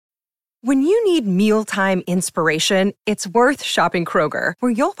When you need mealtime inspiration, it's worth shopping Kroger,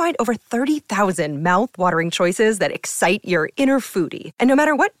 where you'll find over 30,000 mouth-watering choices that excite your inner foodie. And no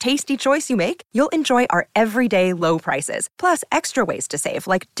matter what tasty choice you make, you'll enjoy our everyday low prices, plus extra ways to save,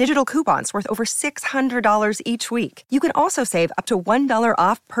 like digital coupons worth over $600 each week. You can also save up to $1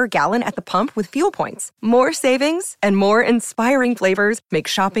 off per gallon at the pump with fuel points. More savings and more inspiring flavors make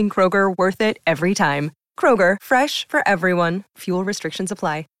shopping Kroger worth it every time. Kroger, fresh for everyone. Fuel restrictions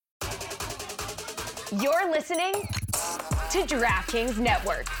apply. You're listening to DraftKings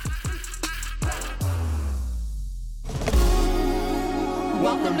Network.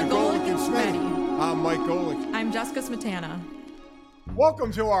 Welcome to Golic and Smetty. I'm Mike Golic. I'm Jessica Smetana.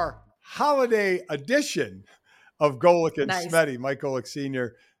 Welcome to our holiday edition of Golic and Nice. Smetty. Mike Golic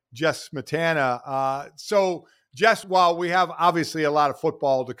Sr., Jess Smetana. So, Jess, while we have obviously a lot of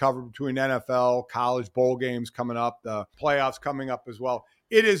football to cover between NFL, college bowl games coming up, the playoffs coming up as well,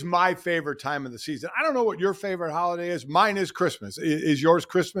 it is my favorite time of the season. I don't know what your favorite holiday is. Mine is Christmas. Is yours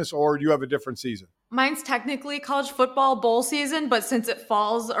Christmas, or do you have a different season? Mine's technically college football bowl season, but since it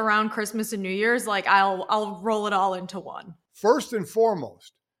falls around Christmas and New Year's, like I'll roll it all into one. First and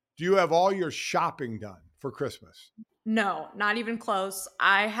foremost, do you have all your shopping done for Christmas? No, not even close.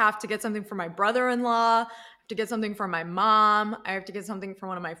 I have to get something for my brother-in-law, to get something for my mom. I have to get something for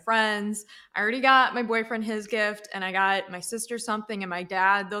one of my friends. I already got my boyfriend his gift, and I got my sister something and my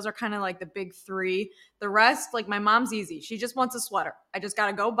dad. Those are kind of like the big three. The rest, like my mom's easy. She just wants a sweater. I just got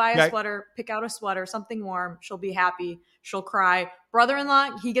to go buy a sweater, pick out a sweater, something warm. She'll be happy. She'll cry.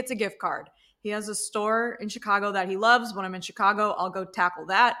 Brother-in-law, he gets a gift card. He has a store in Chicago that he loves. When I'm in Chicago, I'll go tackle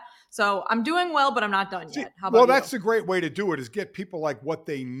that. So I'm doing well, but I'm not done yet. How about you? That's a great way to do it, is get people like what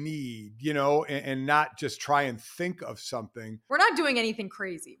they need, and not just try and think of something. We're not doing anything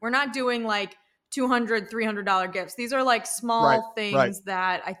crazy. We're not doing like $200, $300 gifts. These are like small things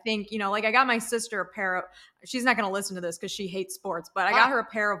that I think, like I got my sister a pair of, she's not going to listen to this because she hates sports, but I got her a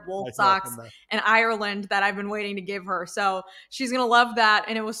pair of Wolf socks in Ireland that I've been waiting to give her. So she's going to love that.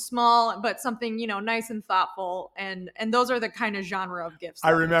 And it was small, but something, nice and thoughtful. And those are the kind of genre of gifts. I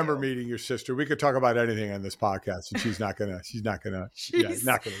remember meeting your sister. We could talk about anything on this podcast, and she's not gonna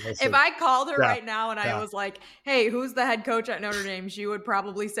listen. If I called her right now and I was like, hey, who's the head coach at Notre Dame? She would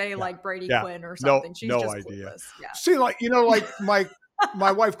probably say like Brady Quinn or something. She's no just idea. Clueless. Yeah. See, like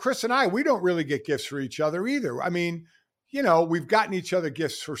my wife, Chris, and I, we don't really get gifts for each other either. I mean, we've gotten each other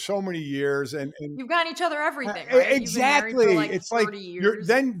gifts for so many years, and you've gotten each other everything, right? Exactly. It's like 30 years.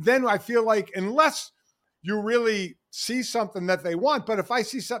 Then I feel like, unless you really see something that they want, but if I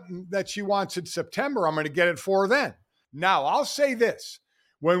see something that she wants in September, I'm going to get it for her then. Now, I'll say this.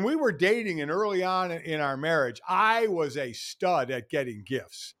 When we were dating and early on in our marriage, I was a stud at getting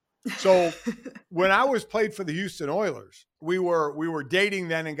gifts. So when I played for the Houston Oilers, we were dating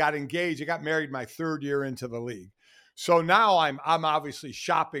then and got engaged. I got married my third year into the league. So now I'm obviously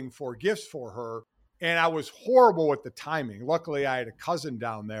shopping for gifts for her, and I was horrible with the timing. Luckily, I had a cousin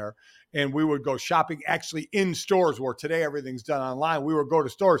down there, and we would go shopping actually in stores, where today everything's done online. We would go to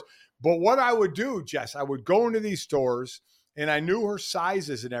stores. But what I would do, Jess, I would go into these stores, and I knew her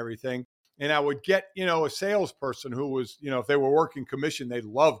sizes and everything. And I would get, a salesperson who was, if they were working commission, they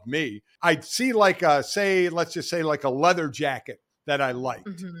loved me. I'd see let's just say like a leather jacket that I liked.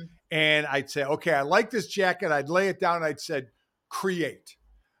 Mm-hmm. And I'd say, okay, I like this jacket. I'd lay it down. And I'd said, create.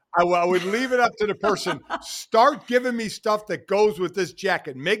 I would leave it up to the person. Start giving me stuff that goes with this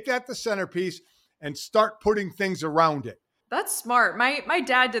jacket. Make that the centerpiece and start putting things around it. That's smart. My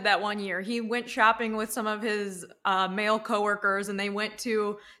dad did that one year. He went shopping with some of his male coworkers, and they went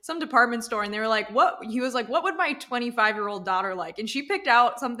to some department store, and they were like, what? He was like, what would my 25-year-old daughter like? And she picked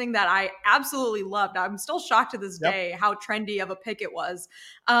out something that I absolutely loved. I'm still shocked to this day how trendy of a pick it was.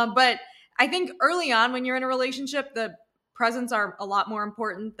 But I think early on when you're in a relationship, the presents are a lot more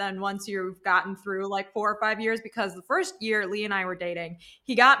important than once you've gotten through like 4 or 5 years, because the first year Lee and I were dating,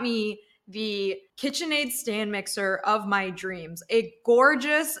 he got me the KitchenAid stand mixer of my dreams. A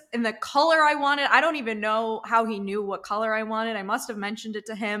gorgeous in the color I wanted. I don't even know how he knew what color I wanted. I must have mentioned it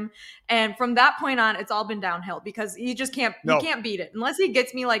to him. And from that point on, it's all been downhill, because he just can't, you can't beat it. Unless he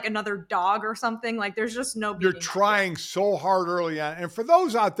gets me like another dog or something, like there's just no beating. You're trying so hard early on. And for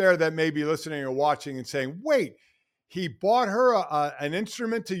those out there that may be listening or watching and saying, wait, he bought her an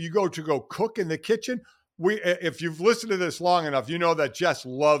instrument to go cook in the kitchen. If you've listened to this long enough, you know that Jess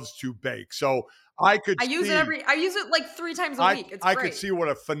loves to bake. So I use it like 3 times a week. It's great. I could see what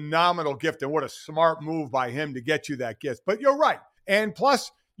a phenomenal gift and what a smart move by him to get you that gift. But you're right. And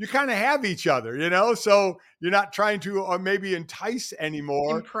plus, you kind of have each other, so you're not trying to maybe entice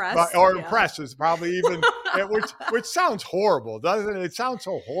anymore. Impress. Impress is probably even, which sounds horrible, doesn't it? It sounds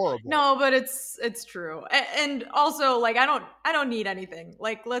so horrible. No, but it's true. And also, like, I don't need anything.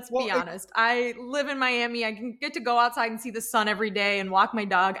 Like, let's be honest. I live in Miami. I can get to go outside and see the sun every day and walk my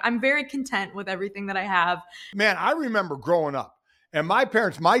dog. I'm very content with everything that I have. Man, I remember growing up, and my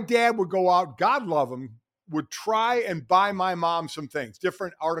dad would go out, God love him, would try and buy my mom some things,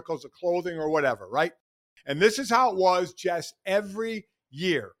 different articles of clothing or whatever, right? And this is how it was, Jess, every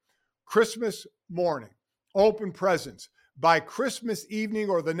year. Christmas morning, open presents. By Christmas evening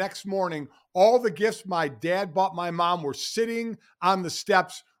or the next morning, all the gifts my dad bought my mom were sitting on the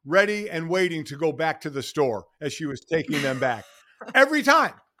steps, ready and waiting to go back to the store as she was taking them back. Every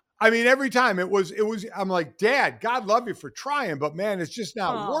time. I mean, every time it was, I'm like, Dad, God love you for trying, but man, it's just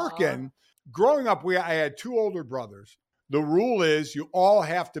not working. Growing up, I had 2 older brothers. The rule is you all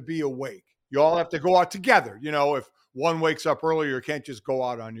have to be awake. You all have to go out together. If one wakes up early, you can't just go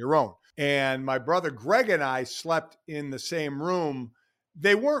out on your own. And my brother Greg and I slept in the same room.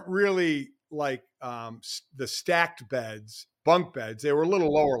 They weren't really like the stacked beds, bunk beds. They were a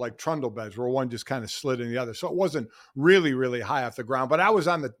little lower, like trundle beds, where one just kind of slid in the other. So it wasn't really, really high off the ground. But I was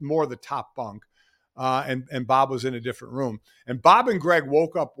on the top bunk, and Bob was in a different room. And Bob and Greg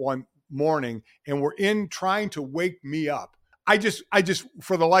woke up one morning and were in trying to wake me up. I just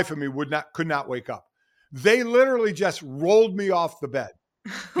for the life of me could not wake up. They literally just rolled me off the bed.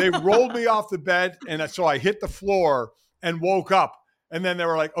 They rolled me off the bed, and so I hit the floor and woke up. And then they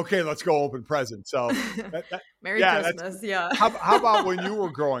were like, "Okay, let's go open presents." So, Merry Christmas, yeah. How about when you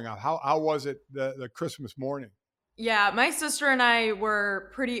were growing up? How was it the Christmas morning? Yeah, my sister and I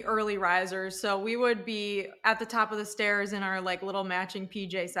were pretty early risers, so we would be at the top of the stairs in our like little matching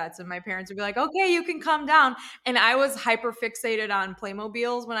PJ sets, and my parents would be like, "Okay, you can come down." And I was hyper fixated on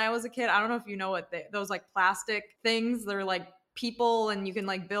Playmobiles when I was a kid. I don't know if you know what those like plastic things. They're like people, and you can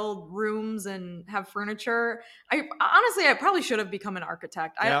like build rooms and have furniture. I probably should have become an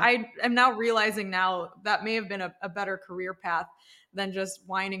architect. Yeah. I am now realizing that may have been a better career path than just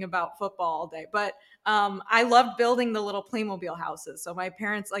whining about football all day. But I loved building the little Playmobil houses. So my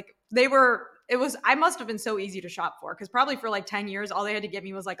parents, I must have been so easy to shop for, because probably for like 10 years, all they had to get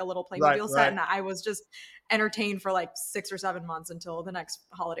me was like a little Playmobil set. And I was just entertained for like 6 or 7 months until the next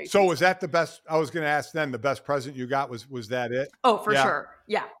holiday season. So was that the best? I was going to ask then, the best present you got was that it? Oh, for sure.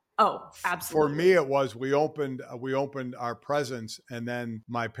 Yeah. Oh, absolutely. For me, it was, we opened our presents, and then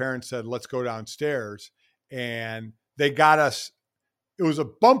my parents said, "Let's go downstairs." And they got us, it was a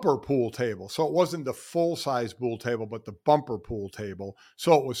bumper pool table. So it wasn't the full size pool table, but the bumper pool table.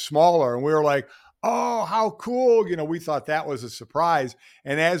 So it was smaller. And we were like, "Oh, how cool." We thought that was a surprise.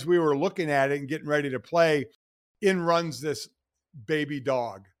 And as we were looking at it and getting ready to play, in runs this baby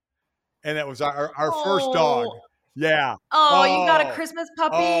dog. And it was our first dog. Yeah. Oh, you got a Christmas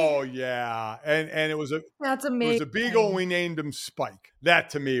puppy? Oh, yeah. And it was that's amazing. It was a beagle, and we named him Spike. That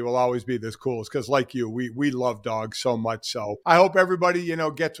to me will always be this coolest, because like you, we love dogs so much. So I hope everybody,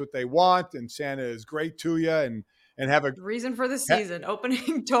 gets what they want, and Santa is great to you, and have a reason for the season,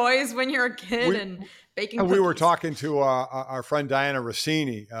 opening toys when you're a kid and baking cookies. We were talking to our friend Diana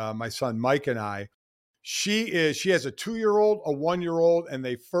Rossini, my son Mike and I. She has a 2-year-old, a 1-year-old, and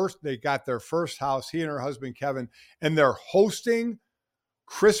they got their first house, he and her husband, Kevin, and they're hosting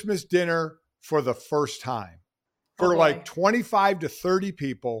Christmas dinner for the first time for like 25 to 30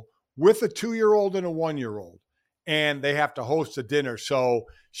 people with a 2-year-old and a 1-year-old. And they have to host a dinner. So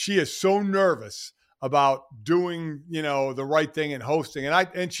she is so nervous about doing, the right thing and hosting.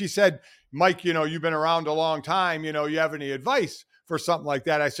 And she said, "Mike, you've been around a long time. You have any advice for something like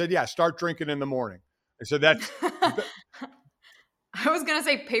that?" I said, "Yeah, start drinking in the morning." I said, "That's." I was going to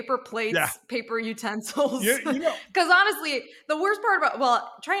say paper plates, paper utensils. Because honestly, the worst part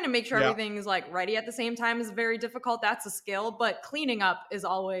about, trying to make sure everything is like ready at the same time is very difficult. That's a skill, but cleaning up is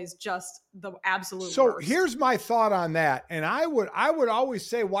always just the absolute worst. So here's my thought on that. And I would always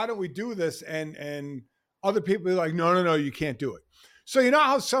say, "Why don't we do this?" And other people are like, no, you can't do it. So you know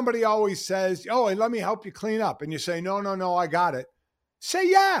how somebody always says, "Oh, let me help you clean up." And you say, no, I got it.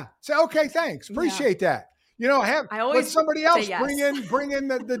 Say, yeah. Say, "Okay, thanks. Appreciate that." Let somebody else bring in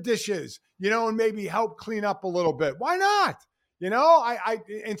the dishes, and maybe help clean up a little bit. Why not? I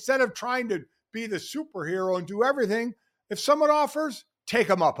instead of trying to be the superhero and do everything, if someone offers, take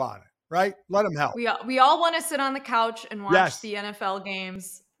them up on it, right? Let them help. We all want to sit on the couch and watch the NFL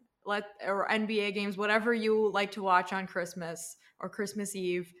games, or NBA games, whatever you like to watch on Christmas or Christmas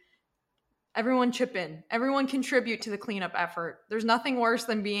Eve. Everyone chip in. Everyone contribute to the cleanup effort. There's nothing worse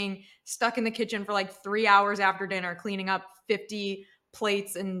than being stuck in the kitchen for like 3 hours after dinner, cleaning up 50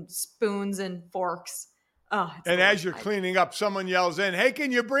 plates and spoons and forks. Oh, and as you're cleaning up, someone yells in, "Hey, can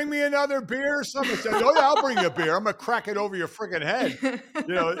you bring me another beer?" Someone says, "Oh yeah, I'll bring you a beer. I'm gonna crack it over your freaking head."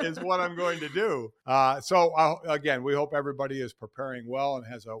 Is what I'm going to do. Again, we hope everybody is preparing well and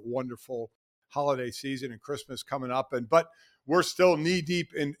has a wonderful holiday season and Christmas coming up. But we're still knee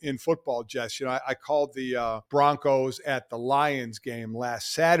deep in football, Jess. I called the Broncos at the Lions game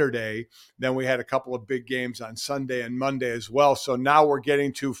last Saturday. Then we had a couple of big games on Sunday and Monday as well. So now we're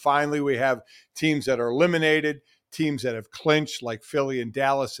getting to, finally, we have teams that are eliminated, teams that have clinched, like Philly and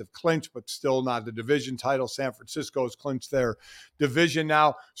Dallas have clinched, but still not the division title. San Francisco has clinched their division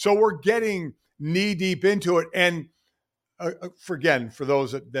now. So we're getting knee deep into it. And for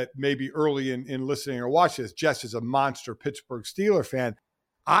those that may be early in listening or watching this, Jess is a monster Pittsburgh Steelers fan.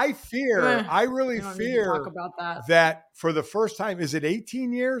 I really fear that for the first time, is it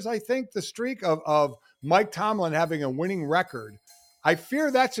 18 years, I think, the streak of Mike Tomlin having a winning record? I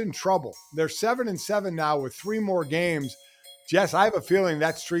fear that's in trouble. They're 7-7 now with 3 more games. Jess, I have a feeling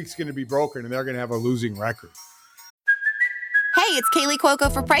that streak's going to be broken and they're going to have a losing record. Hey, it's Kaylee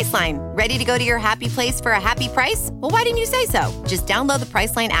Cuoco for Priceline. Ready to go to your happy place for a happy price? Well, why didn't you say so? Just download the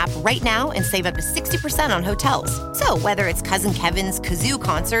Priceline app right now and save up to 60% on hotels. So whether it's Cousin Kevin's Kazoo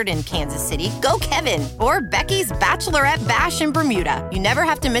Concert in Kansas City, go Kevin, or Becky's Bachelorette Bash in Bermuda, you never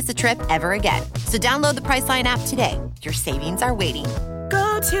have to miss a trip ever again. So download the Priceline app today. Your savings are waiting.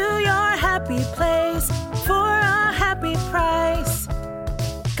 Go to your happy place for a happy price.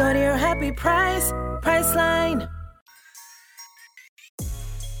 Go to your happy price, Priceline.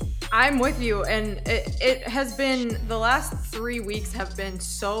 I'm with you, and it has been, the last 3 weeks have been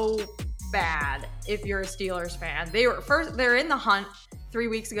so bad if you're a Steelers fan. They're in the hunt 3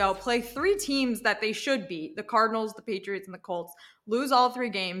 weeks ago, play 3 teams that they should beat, the Cardinals, the Patriots, and the Colts, lose all 3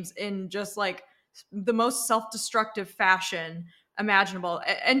 games in just like the most self-destructive fashion imaginable.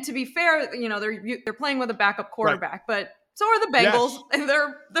 And to be fair, they're playing with a backup quarterback, right. But so are the Bengals. Yes.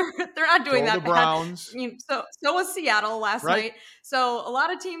 They're not doing that. The Browns. So was Seattle last right. night. So a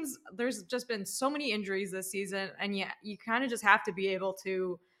lot of teams, there's just been so many injuries this season, and you kind of just have to be able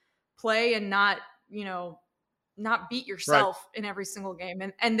to play and not beat yourself right. in every single game.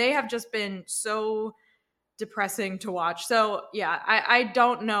 And they have just been so depressing to watch. So yeah, I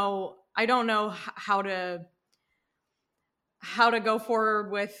don't know how to go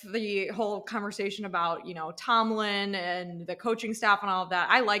forward with the whole conversation about, Tomlin and the coaching staff and all of that.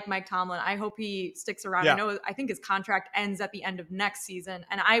 I like Mike Tomlin. I hope he sticks around. Yeah. I think his contract ends at the end of next season.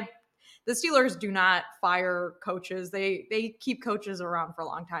 And the Steelers do not fire coaches. They keep coaches around for a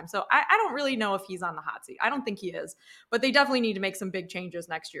long time. So I don't really know if he's on the hot seat. I don't think he is, but they definitely need to make some big changes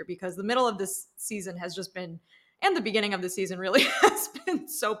next year, because the middle of this season has just been, and the beginning of the season really has been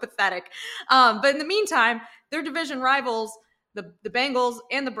so pathetic. But in the meantime, their division rivals, the Bengals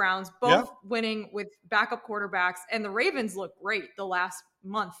and the Browns, both winning with backup quarterbacks, and the Ravens look great the last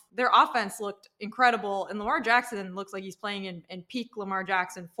month. Their offense looked incredible, and Lamar Jackson looks like he's playing in peak Lamar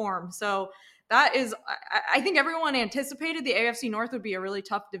Jackson form. So that is, I think everyone anticipated the AFC North would be a really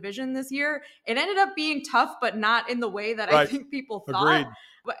tough division this year. It ended up being tough, but not in the way that right. I think people thought. Agreed.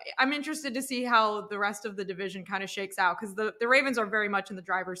 But I'm interested to see how the rest of the division kind of shakes out, because the Ravens are very much in the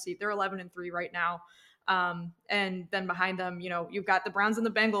driver's seat. They're 11-3 right now. And then behind them, you've got the Browns and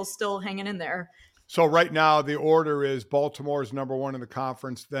the Bengals still hanging in there. So right now the order is Baltimore's number 1 in the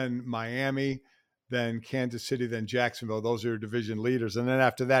conference, then Miami, then Kansas City, then Jacksonville. Those are your division leaders. And then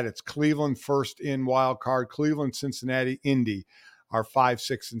after that, it's Cleveland first in wild card, Cleveland, Cincinnati, Indy are 5,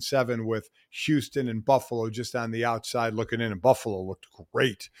 6, and 7, with Houston and Buffalo just on the outside looking in. And Buffalo looked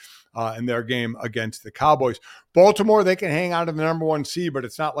great in their game against the Cowboys. Baltimore, they can hang on to the number 1 seed, but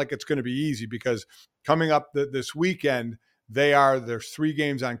it's not like it's going to be easy, because coming up this weekend, there's 3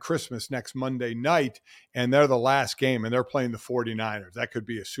 games on Christmas next Monday night, and they're the last game, and they're playing the 49ers. That could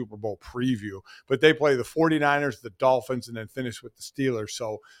be a Super Bowl preview, but they play the 49ers, the Dolphins, and then finish with the Steelers.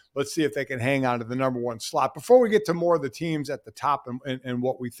 So let's see if they can hang on to the number 1 slot. Before we get to more of the teams at the top and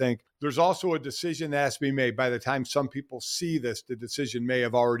what we think, there's also a decision that has to be made. By the time some people see this, the decision may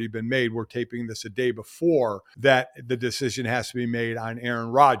have already been made. We're taping this a day before that. The decision has to be made on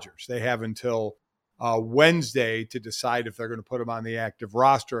Aaron Rodgers. They have until Wednesday to decide if they're going to put him on the active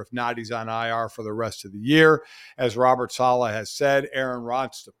roster. If not, he's on IR for the rest of the year. As Robert Saleh has said, Aaron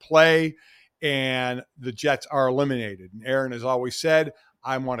wants to play, and the Jets are eliminated. And Aaron has always said,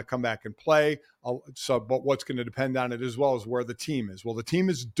 I want to come back and play. But what's going to depend on it as well is where the team is. Well, the team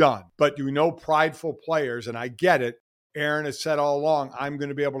is done, but prideful players, and I get it. Aaron has said all along, I'm going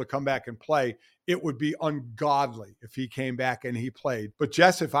to be able to come back and play. It would be ungodly if he came back and he played. But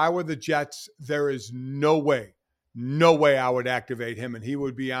Jess, if I were the Jets, there is no way no way I would activate him, and he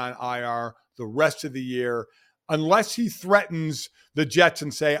would be on IR the rest of the year unless he threatens the Jets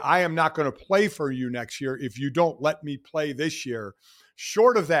and say, I am not going to play for you next year if you don't let me play this year.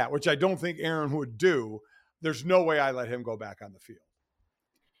 Short of that, which I don't think Aaron would do, there's no way I let him go back on the field.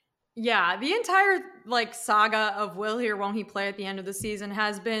 Yeah, the entire saga of will he or won't he play at the end of the season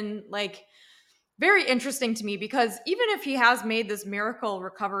has been very interesting to me, because even if he has made this miracle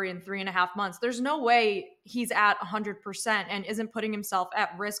recovery in 3.5 months, there's no way he's at 100% and isn't putting himself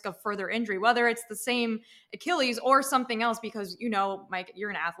at risk of further injury, whether it's the same Achilles or something else, because, Mike, you're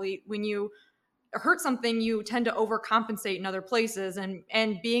an athlete. When you hurt something, you tend to overcompensate in other places.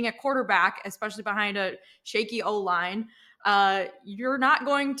 And being a quarterback, especially behind a shaky O-line, you're not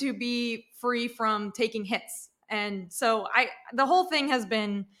going to be free from taking hits. And so the whole thing has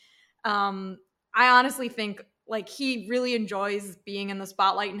been, I honestly think he really enjoys being in the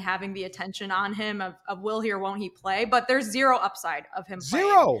spotlight and having the attention on him of will he or won't he play, but there's zero upside of him playing.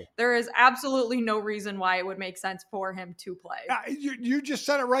 Zero. There is absolutely no reason why it would make sense for him to play. You just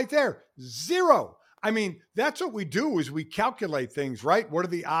said it right there. Zero. I mean, that's what we do is we calculate things, right? What are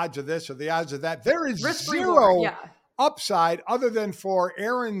the odds of this or the odds of that? There is zero upside other than for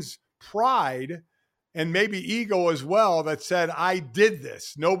Aaron's pride and maybe ego as well that said, I did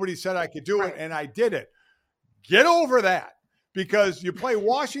this. Nobody said I could do it, and I did it. Get over that, because you play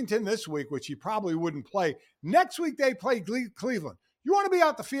Washington this week, which he probably wouldn't play. Next week, they play Cleveland. You want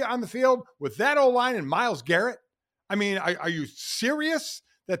to be on the field with that O-line and Myles Garrett? I mean, are you serious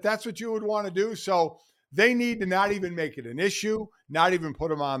that that's what you would want to do? So they need to not even make it an issue, not even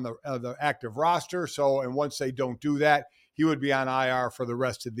put him on the active roster. So, and once they don't do that, he would be on IR for the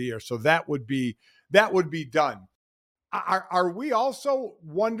rest of the year. So that would be done. Are we also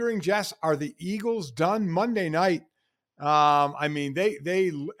wondering, Jess, are the Eagles done Monday night? I mean,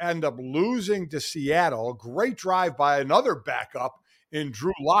 they end up losing to Seattle. Great drive by another backup in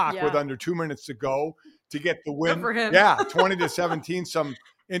Drew Lock with under 2 minutes to go to get the win. Good for him. Yeah, 20-17. Some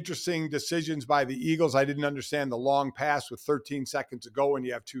interesting decisions by the Eagles. I didn't understand the long pass with 13 seconds to go when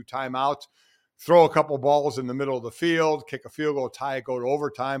you have 2 timeouts. Throw a couple balls in the middle of the field, kick a field goal, tie it, go to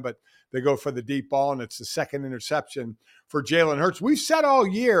overtime, but they go for the deep ball, and it's the second interception for Jalen Hurts. We've said all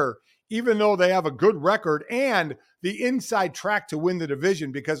year, even though they have a good record and the inside track to win the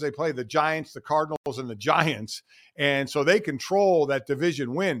division because they play the Giants, the Cardinals, and the Giants, and so they control that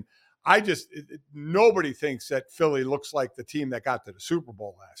division win. Nobody thinks that Philly looks like the team that got to the Super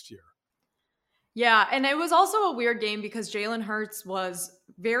Bowl last year. Yeah, and it was also a weird game because Jalen Hurts was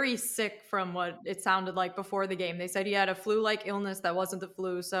very sick from what it sounded like before the game. They said he had a flu-like illness that wasn't the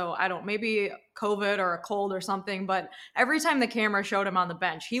flu, so maybe COVID or a cold or something, but every time the camera showed him on the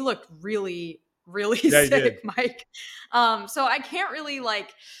bench, he looked really, really sick, Mike. So I can't really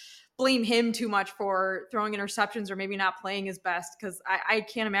blame him too much for throwing interceptions or maybe not playing his best, because I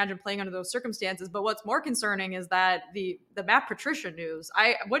can't imagine playing under those circumstances. But what's more concerning is that the Matt Patricia news.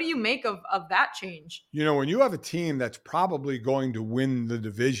 What do you make of that change? When you have a team that's probably going to win the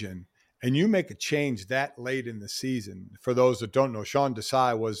division and you make a change that late in the season, for those that don't know, Sean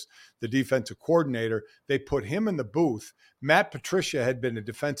Desai was the defensive coordinator. They put him in the booth. Matt Patricia had been a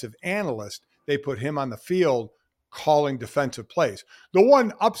defensive analyst. They put him on the field calling defensive plays. The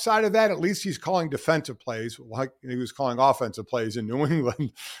one upside of that, at least he's calling defensive plays like he was calling offensive plays in New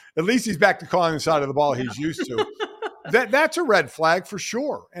England. At least he's back to calling the side of the ball he's used to. That's a red flag for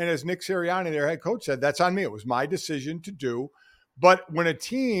sure. And as Nick Sirianni, their head coach, said, that's on me. It was my decision to do. But when a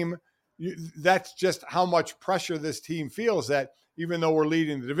team, that's just how much pressure this team feels, that even though we're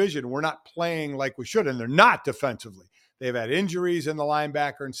leading the division, we're not playing like we should, and they're not defensively. They've had injuries in the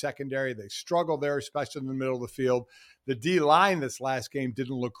linebacker and secondary. They struggle there, especially in the middle of the field. The D-line this last game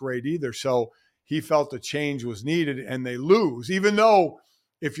didn't look great either, so he felt a change was needed, and they lose. Even though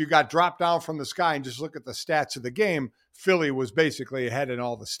if you got dropped down from the sky and just look at the stats of the game, Philly was basically ahead in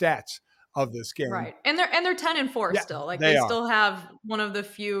all the stats of this game. Right, and they're 10-4 still. They still have one of the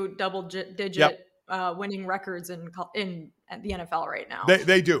few double-digit winning records in the NFL right now.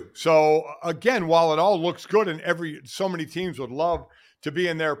 They do. So again, while it all looks good and so many teams would love to be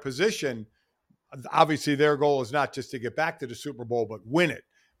in their position, obviously their goal is not just to get back to the Super Bowl, but win it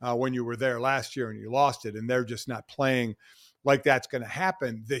when you were there last year and you lost it. And they're just not playing like that's going to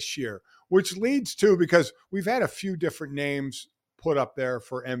happen this year, which leads to, because we've had a few different names put up there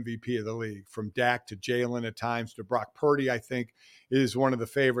for MVP of the league, from Dak to Jalen at times to Brock Purdy, I think is one of the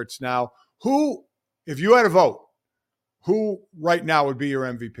favorites now. Who, if you had a vote, who right now would be your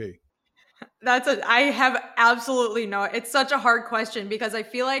MVP? I have absolutely no, it's such a hard question, because I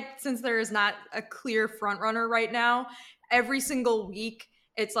feel like since there is not a clear front runner right now, every single week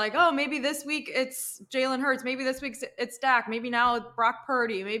it's like, oh, maybe this week it's Jalen Hurts, maybe this week it's Dak, maybe now it's Brock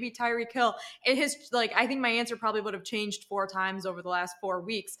Purdy, maybe Tyreek Hill. It has, like, I think my answer probably would have changed 4 times over the last 4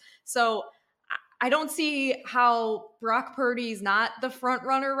 weeks. So I don't see how Brock Purdy's not the front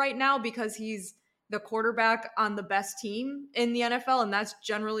runner right now, because he's the quarterback on the best team in the NFL. And that's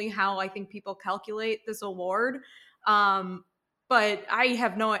generally how I think people calculate this award. But I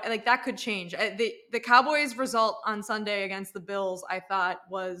have no, like, that could change. The Cowboys result on Sunday against the Bills, I thought,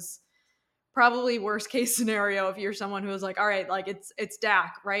 was probably worst case scenario if you're someone who was like, all right, like it's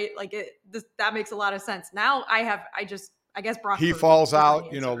Dak, right? Like that makes a lot of sense. Now I guess Brock he Purdy falls is my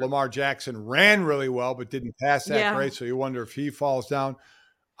out. answer. Lamar Jackson ran really well, but didn't pass that great. So you wonder if he falls down.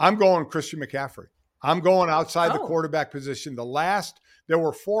 I'm going Christian McCaffrey. I'm going outside the quarterback position. There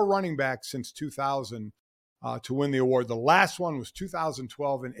were 4 running backs since 2000 to win the award. The last one was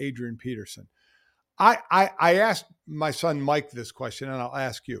 2012 and Adrian Peterson. I asked my son Mike this question, and I'll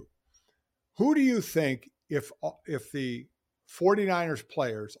ask you. Who do you think, if the 49ers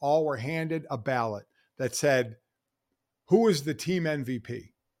players all were handed a ballot that said, who is the team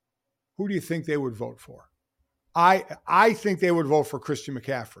MVP? Who do you think they would vote for? I think they would vote for Christian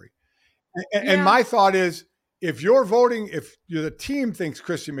McCaffrey. And my thought is, if you're voting, if the team thinks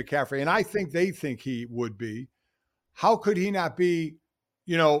Christian McCaffrey, and I think they think he would be, how could he not be,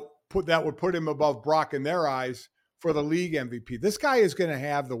 that would put him above Brock in their eyes for the league MVP? This guy is going to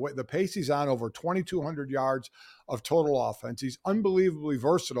have the pace he's on, over 2,200 yards of total offense. He's unbelievably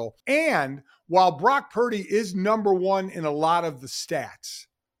versatile. And while Brock Purdy is number one in a lot of the stats,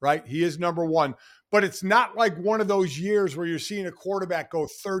 right? He is number one. But it's not like one of those years where you're seeing a quarterback go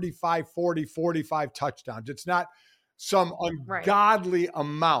 35, 40, 45 touchdowns. It's not some ungodly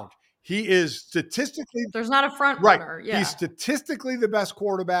amount. He is statistically... There's not a front runner. Yeah. He's statistically the best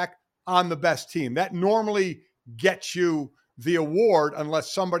quarterback on the best team. That normally gets you the award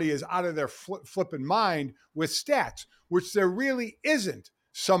unless somebody is out of their flipping mind with stats, which there really isn't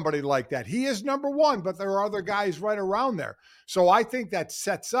somebody like that. He is number one, but there are other guys right around there. So I think that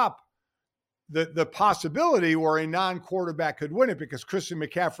sets up the possibility where a non-quarterback could win it, because Christian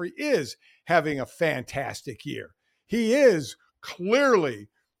McCaffrey is having a fantastic year. He is clearly,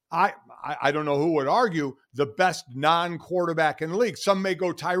 I don't know who would argue, the best non-quarterback in the league. Some may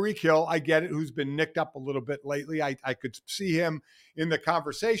go Tyreek Hill. I get it, who's been nicked up a little bit lately. I could see him in the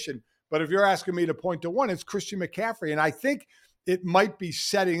conversation. But if you're asking me to point to one, it's Christian McCaffrey. And I think it might be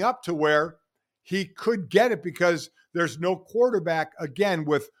setting up to where he could get it, because there's no quarterback, again,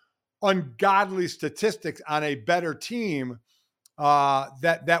 with ungodly statistics on a better team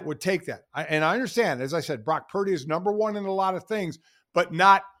that would take that. And I understand, as I said, Brock Purdy is number one in a lot of things, but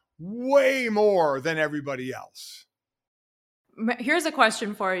not way more than everybody else. Here's a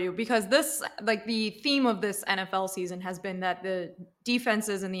question for you, because this, like, the theme of this NFL season has been that the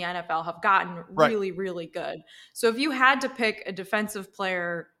defenses in the NFL have gotten really, really good. So if you had to pick a defensive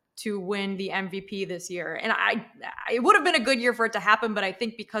player to win the MVP this year, and it would have been a good year for it to happen, but I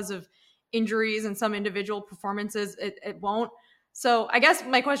think because of injuries and some individual performances, it won't. So I guess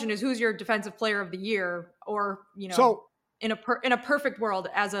my question is, who's your defensive player of the year? Or, in a perfect world,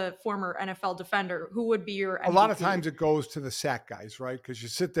 as a former NFL defender, who would be your MVP? A lot of times it goes to the sack guys, right? Because you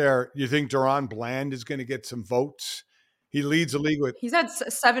sit there, you think Deron Bland is going to get some votes. He leads the league with... He's had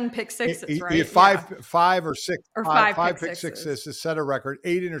 7 pick sixes, right? He had five or six. Or five pick sixes to set a record.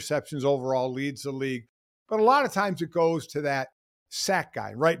 8 interceptions overall, leads the league. But a lot of times it goes to that sack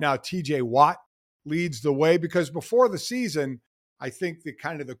guy. Right now, TJ Watt leads the way, because before the season, I think the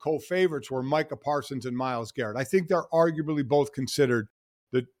co-favorites were Micah Parsons and Myles Garrett. I think they're arguably both considered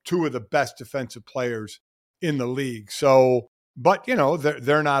the 2 of the best defensive players in the league. So, but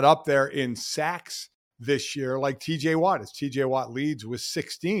they're not up there in sacks this year like TJ Watt is. TJ Watt leads with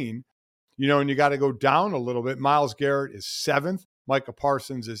 16, and you got to go down a little bit. Myles Garrett is 7th. Micah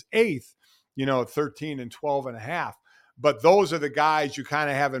Parsons is 8th, 13 and 12 and a half. But those are the guys you kind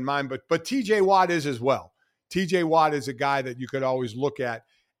of have in mind. But TJ Watt is as well. TJ Watt is a guy that you could always look at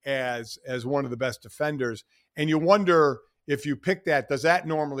as one of the best defenders. And you wonder, if you pick that, does that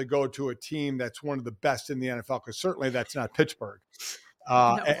normally go to a team that's one of the best in the NFL? Because certainly that's not Pittsburgh.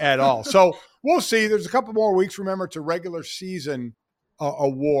 At all. So we'll see. There's a couple more weeks. Remember, it's a regular season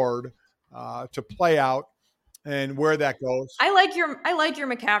award to play out, and where that goes. I like your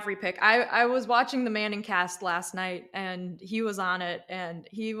McCaffrey pick. I was watching the Manning cast last night, and he was on it, and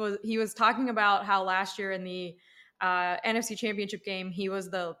he was talking about how last year in the NFC Championship game, he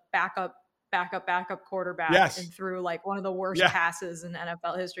was the backup quarterback, and threw like one of the worst passes in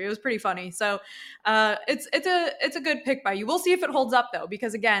NFL history. It was pretty funny. So it's a good pick by you. We'll see if it holds up though,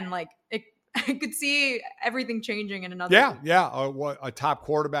 because again, like I could see everything changing in another week. A top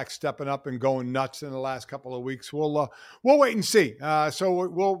quarterback stepping up and going nuts in the last couple of weeks. We'll wait and see. So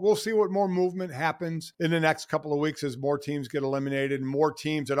we'll see what more movement happens in the next couple of weeks as more teams get eliminated and more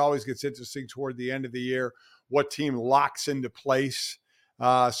teams. It always gets interesting toward the end of the year. What team locks into place?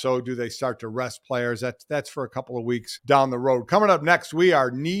 So do they start to rest players? That's for a couple of weeks down the road. Coming up next, we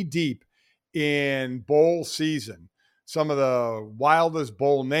are knee deep in bowl season. Some of the wildest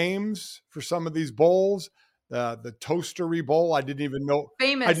bowl names for some of these bowls. The Toastery Bowl, I didn't even know.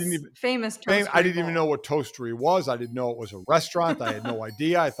 Famous Toastery I didn't even Bowl. know what Toastery was. I didn't know it was a restaurant. I had no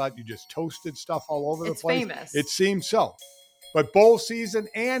idea. I thought you just toasted stuff all over the place. It's famous. It seems so. But bowl season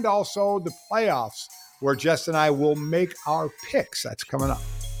and also the playoffs, where Jess and I will make our picks. That's coming up.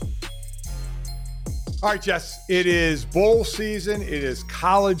 All right, Jess, it is bowl season. It is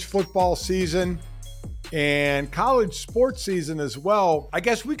college football season and college sports season as well. I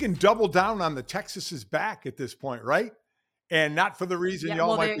guess we can double down on the Texas is back at this point, right? And not for the reason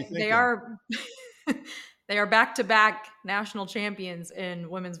y'all might be thinking. They are back-to-back national champions in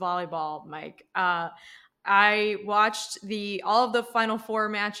women's volleyball, Mike. I watched all of the Final Four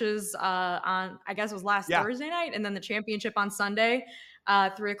matches on, I guess it was last Thursday night, and then the championship on Sunday,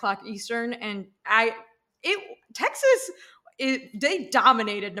 3:00 Eastern. And Texas, they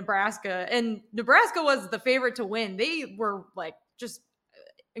dominated Nebraska, and Nebraska was the favorite to win. They were like just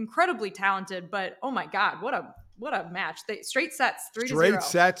incredibly talented, but oh my God, what a match! Straight sets, 3-0. Straight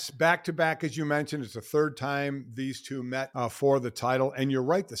sets, back to back, as you mentioned. It's the third time these two met for the title. And you're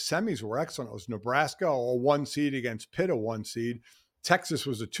right, the semis were excellent. It was Nebraska, a 1 seed against Pitt, a 1 seed. Texas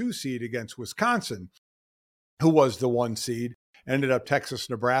was a 2 seed against Wisconsin, who was the 1 seed. Ended up Texas,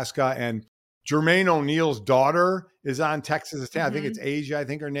 Nebraska, and Jermaine O'Neal's daughter is on Texas. I think it's Asia. I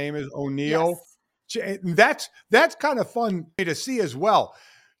think her name is O'Neal. Yes. That's kind of fun to see as well.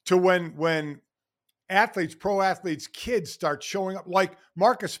 To when pro athletes, kids start showing up, like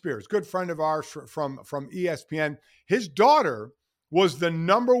Marcus Spears, good friend of ours from ESPN. His daughter was the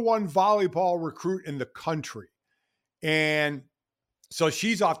 #1 volleyball recruit in the country. And so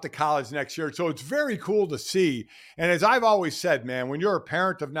she's off to college next year. So it's very cool to see. And as I've always said, man, when you're a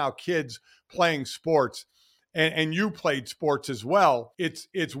parent of now kids playing sports, and you played sports as well,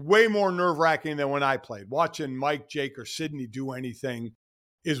 it's way more nerve-wracking than when I played. Watching Mike, Jake, or Sydney do anything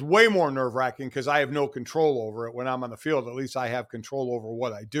is way more nerve-wracking because I have no control over it. When I'm on the field, at least I have control over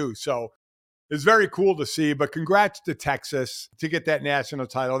what I do. So it's very cool to see. But congrats to Texas to get that national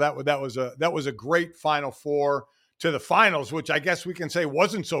title. That was a great Final Four to the finals, which I guess we can say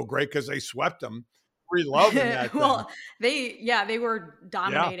wasn't so great because they swept them. We love that. Well, they were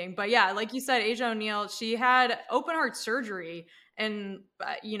dominating. But yeah, like you said, Asia O'Neal, she had open heart surgery and,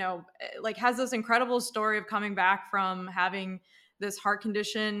 has this incredible story of coming back from having this heart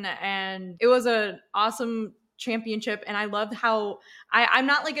condition. And it was an awesome championship. And I loved how I'm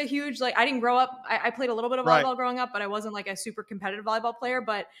not like a huge, I didn't grow up. I played a little bit of volleyball growing up, but I wasn't like a super competitive volleyball player.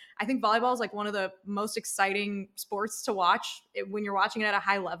 But I think volleyball is like one of the most exciting sports to watch when you're watching it at a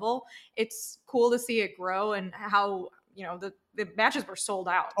high level. It's cool to see it grow and how, the matches were sold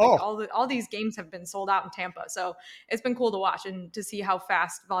out. All these games have been sold out in Tampa. So it's been cool to watch and to see how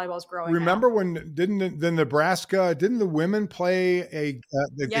fast volleyball is growing. Remember when didn't the women play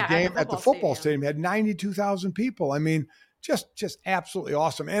the game at the football stadium? Had 92,000 people. I mean, just absolutely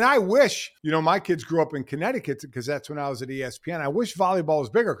awesome. And I wish, my kids grew up in Connecticut because that's when I was at ESPN. I wish volleyball was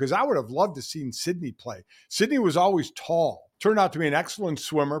bigger because I would have loved to seen Sydney play. Sydney was always tall. Turned out to be an excellent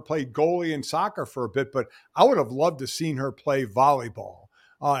swimmer, played goalie in soccer for a bit, but I would have loved to seen her play volleyball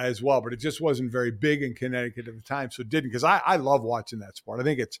as well. But it just wasn't very big in Connecticut at the time, so it didn't, because I love watching that sport. I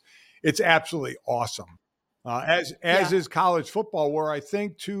think it's absolutely awesome. As is college football, where I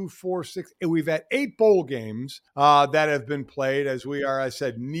think 2, 4, 6, we've had 8 bowl games that have been played, as we are, I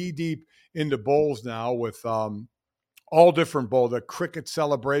said, knee deep into bowls now with all different bowl, the cricket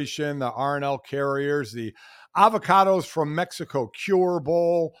celebration, the R&L Carriers, the Avocados from Mexico Cure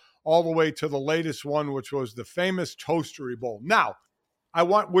Bowl, all the way to the latest one, which was the famous Toastery Bowl. Now,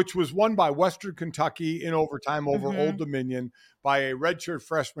 which was won by Western Kentucky in overtime over Old Dominion by a redshirt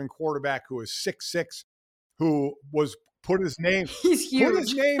freshman quarterback who is 6'6", who was put his name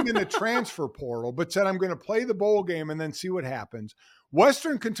in the transfer portal, but said, I'm going to play the bowl game and then see what happens.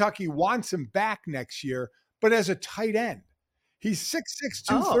 Western Kentucky wants him back next year, but as a tight end. He's 6'6",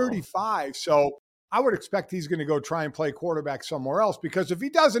 235, so I would expect he's going to go try and play quarterback somewhere else, because if he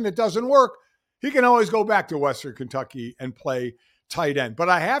doesn't, it doesn't work. He can always go back to Western Kentucky and play tight end. But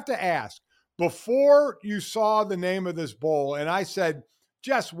I have to ask, before you saw the name of this bowl, and I said,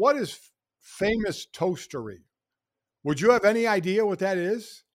 Jess, what is famous Toastery? Would you have any idea what that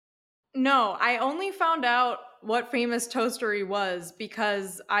is? No, I only found out what famous toastery was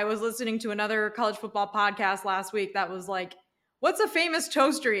because I was listening to another college football podcast last week that was like, what's a famous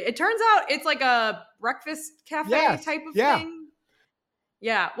toastery? It turns out it's like a breakfast cafe Yes. type of Yeah. thing.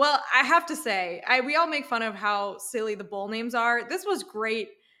 Yeah. Well, I have to say, we all make fun of how silly the bowl names are. This was great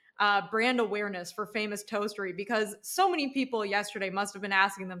brand awareness for famous toastery because so many people yesterday must have been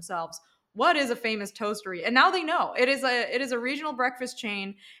asking themselves, what is a famous toastery? And now they know. It is a regional breakfast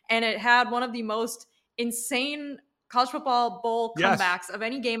chain, and it had one of the most insane college football bowl Yes. comebacks of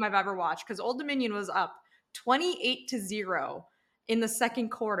any game I've ever watched because Old Dominion was up 28-0 in the second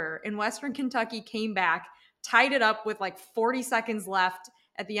quarter, and Western Kentucky came back, tied it up with like 40 seconds left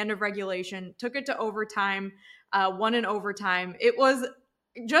at the end of regulation, took it to overtime, won in overtime. It was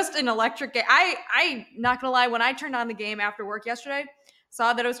just an electric game. I not gonna lie, when I turned on the game after work yesterday,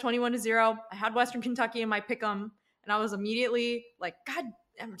 saw that it was 21-0. I had Western Kentucky in my pick'em, and I was immediately like, God,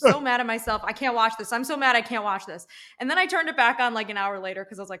 I'm so mad at myself. I can't watch this. I'm so mad I can't watch this. And then I turned it back on like an hour later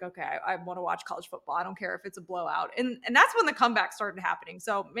because I was like, okay, I want to watch college football. I don't care if it's a blowout. And that's when the comeback started happening.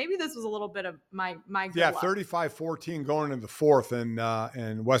 So maybe this was a little bit of my good luck. 35-14 going into the fourth,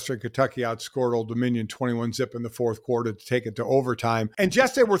 and Western Kentucky outscored Old Dominion 21-0 in the fourth quarter to take it to overtime. And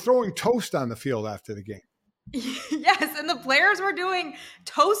Jess, they were throwing toast on the field after the game. Yes, and the players were doing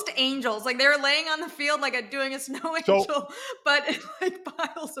toast angels. Like they were laying on the field like doing a snow angel, but like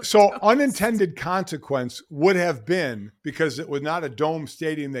piles of So toast. Unintended consequence would have been, because it was not a dome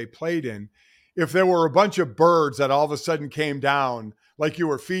stadium they played in, if there were a bunch of birds that all of a sudden came down, like you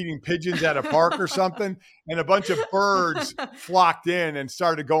were feeding pigeons at a park or something, and a bunch of birds flocked in and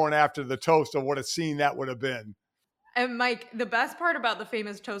started going after the toast, of what a scene that would have been. And Mike, the best part about the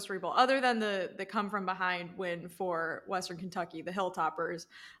famous Toastery Bowl, other than the come from behind win for Western Kentucky, the Hilltoppers,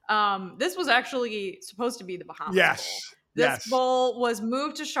 this was actually supposed to be the Bahamas Bowl. This bowl was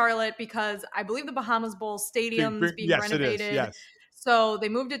moved to Charlotte because I believe the Bahamas Bowl stadium's being renovated. It is, yes. So they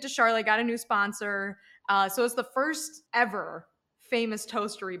moved it to Charlotte, got a new sponsor. So it's the first ever famous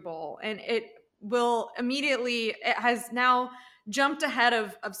Toastery Bowl. And it has now jumped ahead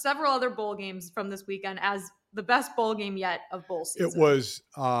of several other bowl games from this weekend as the best bowl game yet of bowl season. It was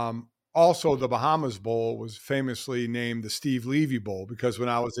also the Bahamas Bowl was famously named the Steve Levy Bowl because when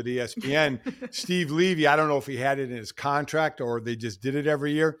I was at ESPN, Steve Levy, I don't know if he had it in his contract or they just did it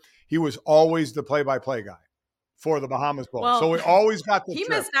every year. He was always the play-by-play guy for the Bahamas Bowl. Well, so we always got the He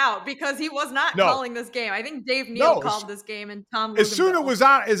trip. missed out because he was not calling this game. I think Dave Neal called this game and Tom As soon as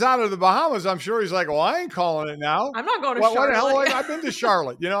it is out of the Bahamas, I'm sure he's like, well, I ain't calling it now. I'm not going to Charlotte. What the hell? I've been to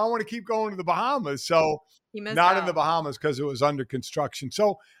Charlotte. I want to keep going to the Bahamas. So not in the Bahamas because it was under construction.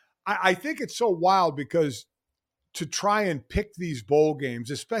 So I think it's so wild because to try and pick these bowl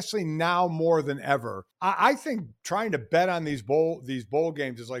games, especially now more than ever, I think trying to bet on these bowl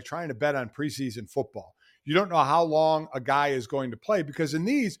games is like trying to bet on preseason football. You don't know how long a guy is going to play because in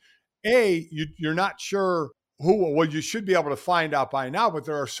these, you're not sure who. Well, you should be able to find out by now, but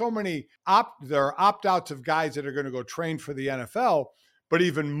there are so many opt-outs of guys that are going to go train for the NFL, but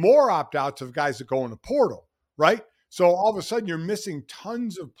even more opt-outs of guys that go in the portal, right? So all of a sudden you're missing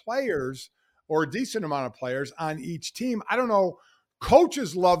tons of players or a decent amount of players on each team. I don't know.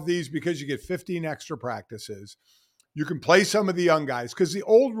 Coaches love these because you get 15 extra practices. You can play some of the young guys because the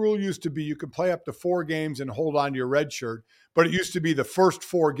old rule used to be you could play up to 4 games and hold on to your red shirt, but it used to be the first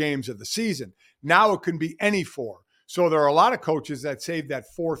 4 games of the season. Now it can be any 4. So there are a lot of coaches that save that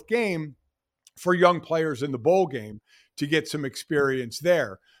 4th game for young players in the bowl game to get some experience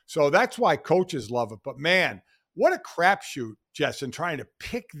there. So that's why coaches love it. But man, what a crapshoot, Jess, in trying to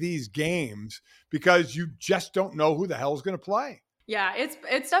pick these games because you just don't know who the hell is going to play. Yeah,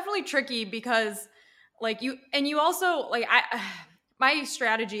 it's definitely tricky because you also my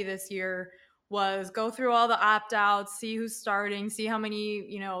strategy this year was go through all the opt-outs, see who's starting, see how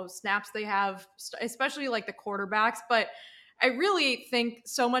many, snaps they have, especially like the quarterbacks. But I really think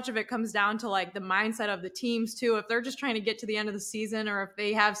so much of it comes down to like the mindset of the teams too. If they're just trying to get to the end of the season or if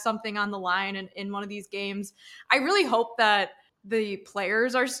they have something on the line in one of these games, I really hope that the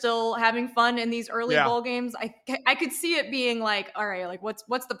players are still having fun in these early bowl games. I could see it being like, all right, like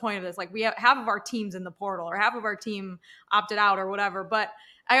what's the point of this? Like we have half of our teams in the portal or half of our team opted out or whatever. But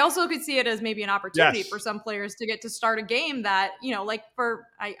I also could see it as maybe an opportunity for some players to get to start a game that,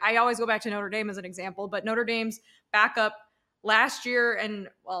 I always go back to Notre Dame as an example, but Notre Dame's backup last year, and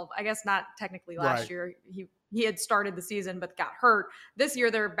well, I guess not technically last year, he had started the season but got hurt. This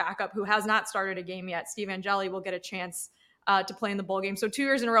year, their backup, who has not started a game yet, Steve Angeli, will get a chance to play in the bowl game. So 2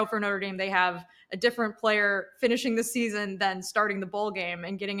 years in a row for Notre Dame, they have a different player finishing the season than starting the bowl game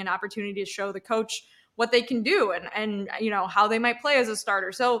and getting an opportunity to show the coach what they can do and how they might play as a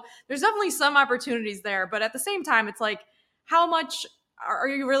starter. So there's definitely some opportunities there, but at the same time, it's like, how much are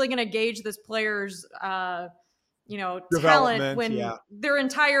you really going to gauge this player's talent when their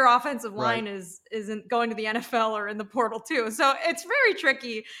entire offensive line isn't going to the NFL or in the portal too? So it's very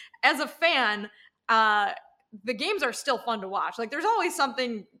tricky. As a fan, the games are still fun to watch. Like, there's always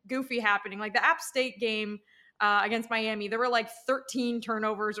something goofy happening. Like the App State game against Miami, there were like 13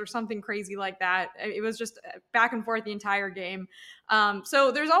 turnovers or something crazy like that. It was just back and forth the entire game.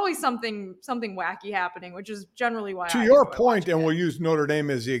 So there's always something wacky happening, which is generally why. To your point, and we'll use Notre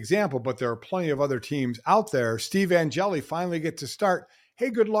Dame as the example, but there are plenty of other teams out there. Steve Angeli finally gets to start. Hey,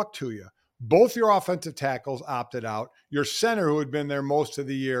 good luck to you. Both your offensive tackles opted out. Your center, who had been there most of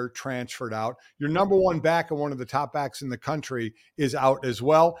the year, transferred out. Your number one back and one of the top backs in the country is out as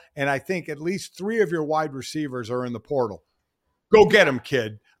well. And I think at least 3 of your wide receivers are in the portal. Go get them,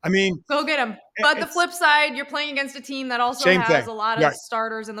 kid. I mean, go get them. But the flip side, you're playing against a team that also has a lot of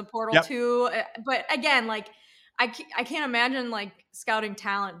starters in the portal too. But again, like I can't imagine like scouting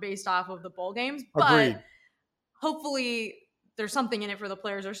talent based off of the bowl games. But hopefully there's something in it for the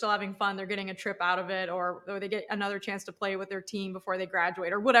players. They're still having fun. They're getting a trip out of it, or they get another chance to play with their team before they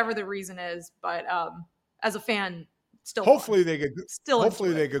graduate, or whatever the reason is. But as a fan, still hopefully they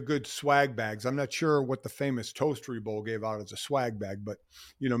get good swag bags. I'm not sure what the famous Toastery Bowl gave out as a swag bag, but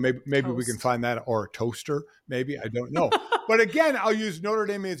maybe we can find that, or a toaster. Maybe, I don't know. But again, I'll use Notre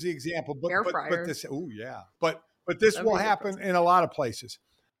Dame as the example. But this, but this will happen in a lot of places.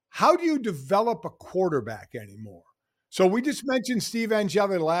 How do you develop a quarterback anymore? So we just mentioned Steve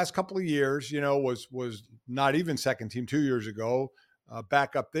Angeli the last couple of years, was not even second team 2 years ago,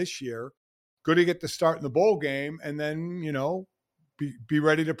 back up this year. Good to get the start in the bowl game and then, be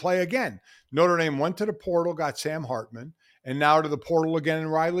ready to play again. Notre Dame went to the portal, got Sam Hartman, and now to the portal again in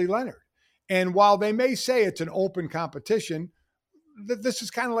Riley Leonard. And while they may say it's an open competition, this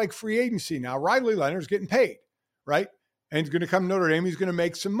is kind of like free agency now. Riley Leonard's getting paid, right? And he's going to come to Notre Dame. He's going to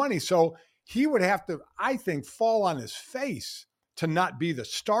make some money. So he would have to, I think, fall on his face to not be the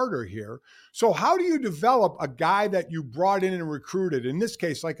starter here. So how do you develop a guy that you brought in and recruited, in this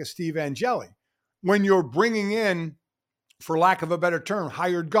case, like a Steve Angeli, when you're bringing in, for lack of a better term,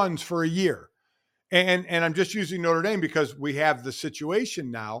 hired guns for a year? And I'm just using Notre Dame because we have the situation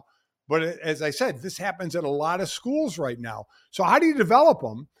now. But as I said, this happens at a lot of schools right now. So how do you develop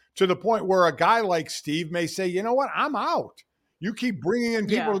them to the point where a guy like Steve may say, you know what, I'm out. You keep bringing in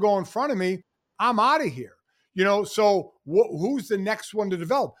people to go in front of me, I'm out of here. So who's the next one to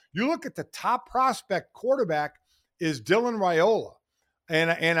develop? You look at the top prospect quarterback is Dylan Raiola.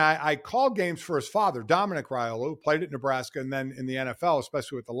 And I called games for his father, Dominic Raiola, who played at Nebraska and then in the NFL,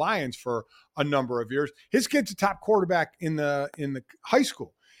 especially with the Lions for a number of years. His kid's a top quarterback in the high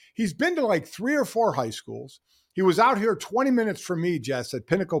school. He's been to like 3 or 4 high schools. He was out here 20 minutes from me, Jess, at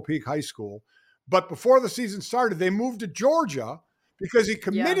Pinnacle Peak High School. But before the season started, they moved to Georgia because he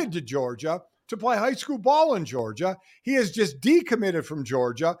committed to Georgia to play high school ball in Georgia. He has just decommitted from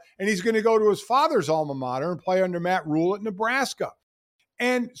Georgia, and he's going to go to his father's alma mater and play under Matt Rule at Nebraska.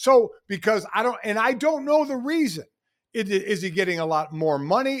 And so, because I don't know the reason. Is he getting a lot more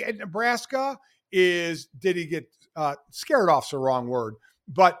money at Nebraska? Did he get scared off's the wrong word,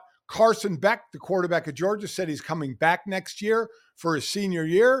 but Carson Beck, the quarterback of Georgia, said he's coming back next year for his senior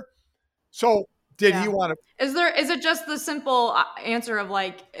year. So did he want to? Is it just the simple answer of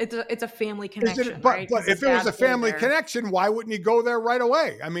like it's a family connection? But if it was a family connection, why wouldn't he go there right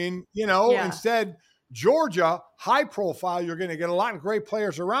away? I mean, instead, Georgia, high profile, you're going to get a lot of great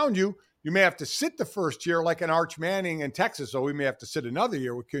players around you. You may have to sit the first year like an Arch Manning in Texas, so we may have to sit another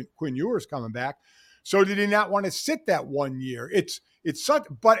year with Quinn Ewers coming back. So did he not want to sit that 1 year? It's such,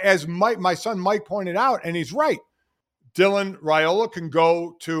 but as my son Mike pointed out, and he's right, Dylan Raiola can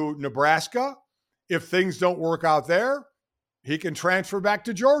go to Nebraska. If things don't work out there, he can transfer back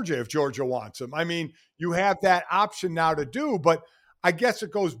to Georgia if Georgia wants him. I mean, you have that option now to do, but I guess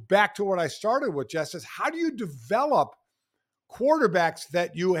it goes back to what I started with, Jess, is how do you develop quarterbacks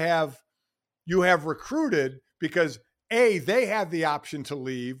that you have recruited? Because A, they have the option to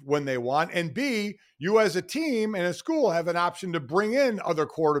leave when they want, and B, you as a team and a school have an option to bring in other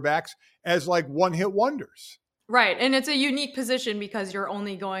quarterbacks as like one-hit wonders. Right. And it's a unique position because you're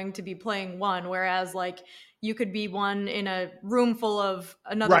only going to be playing one, whereas like you could be one in a room full of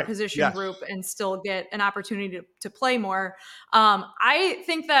another position group and still get an opportunity to play more. I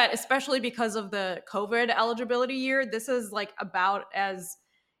think that especially because of the COVID eligibility year, this is like about as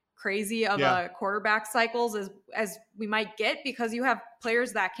crazy of a quarterback cycles as we might get, because you have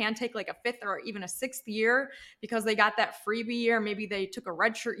players that can take like a 5th or even a 6th year because they got that freebie year. Maybe they took a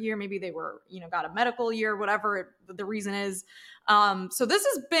redshirt year. Maybe they were, got a medical year, whatever the reason is. So this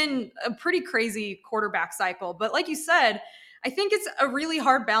has been a pretty crazy quarterback cycle. But like you said, I think it's a really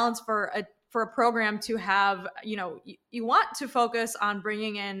hard balance for a program to have. You want to focus on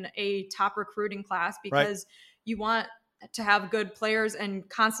bringing in a top recruiting class because you want to have good players and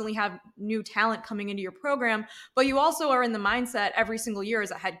constantly have new talent coming into your program. But you also are in the mindset every single year as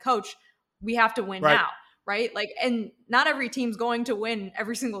a head coach, we have to win now, right? Like, and not every team's going to win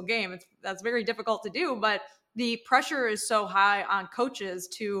every single game. That's very difficult to do, but the pressure is so high on coaches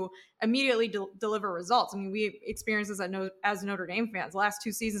to immediately deliver results. I mean, we experienced this as Notre Dame fans. The last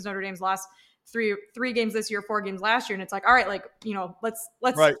 2 seasons, Notre Dame's lost three games this year, 4 games last year. And it's like, all right, like,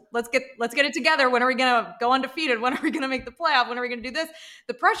 let's get it together. When are we going to go undefeated? When are we going to make the playoff? When are we going to do this?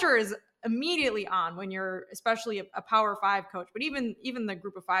 The pressure is immediately on when you're especially a Power 5 coach, but even the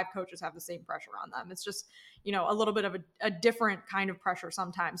group of 5 coaches have the same pressure on them. It's just, a little bit of a different kind of pressure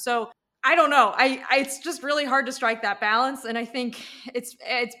sometimes. So I don't know. It's just really hard to strike that balance. And I think it's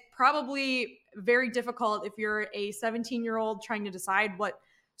probably very difficult if you're a 17-year-old trying to decide what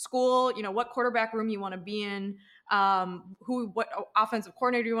school, what quarterback room you want to be in, what offensive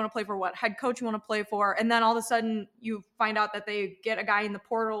coordinator you want to play for, what head coach you want to play for. And then all of a sudden you find out that they get a guy in the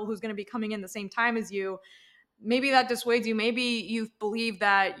portal who's going to be coming in the same time as you. Maybe that dissuades you. Maybe you believe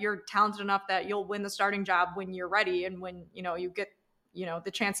that you're talented enough that you'll win the starting job when you're ready. And when, you get,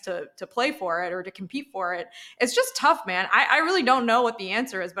 the chance to play for it or to compete for it. It's just tough, man. I really don't know what the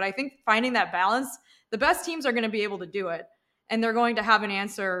answer is, but I think finding that balance, the best teams are going to be able to do it. And they're going to have an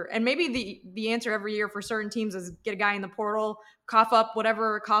answer. And maybe the answer every year for certain teams is get a guy in the portal, cough up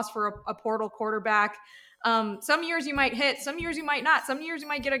whatever it costs for a portal quarterback. Some years you might hit, some years you might not. Some years you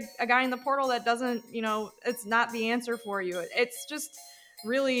might get a guy in the portal that doesn't, it's not the answer for you. It's just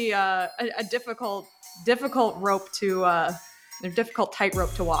really a difficult rope to, a difficult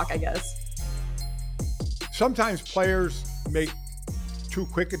tightrope to walk, I guess. Sometimes players make too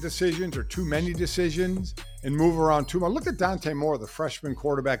quick a decisions or too many decisions and move around too much. Look at Dante Moore, the freshman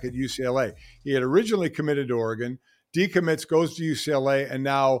quarterback at UCLA. He had originally committed to Oregon, decommits, goes to UCLA, and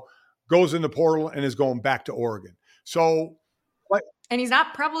now goes in the portal and is going back to Oregon. So, and he's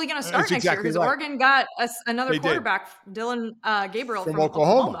not probably going to start next year because Oregon got another quarterback, Dylan Gabriel from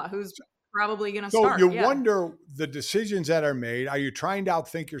Oklahoma, who's probably going to start. So you wonder the decisions that are made. Are you trying to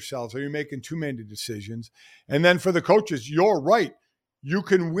outthink yourselves? Are you making too many decisions? And then for the coaches, you're right. You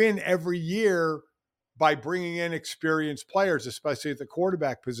can win every year by bringing in experienced players, especially at the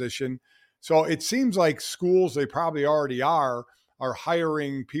quarterback position. So it seems like schools, they probably already are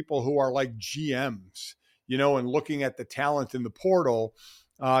hiring people who are like GMs, and looking at the talent in the portal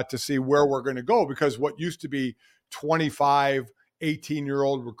to see where we're going to go. Because what used to be 25,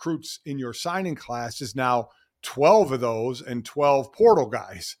 18-year-old recruits in your signing class is now 12 of those and 12 portal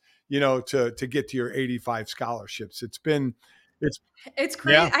guys, to get to your 85 scholarships. It's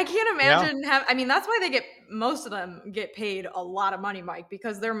crazy. Yeah. I can't imagine that's why most of them get paid a lot of money, Mike,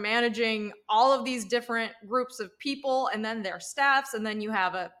 because they're managing all of these different groups of people and then their staffs. And then you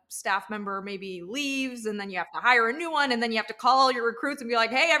have a staff member maybe leaves and then you have to hire a new one. And then you have to call all your recruits and be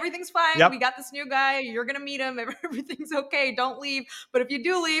like, hey, everything's fine. Yep. We got this new guy. You're going to meet him. Everything's okay. Don't leave. But if you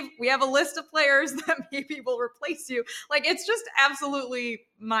do leave, we have a list of players that maybe will replace you. Like, it's just absolutely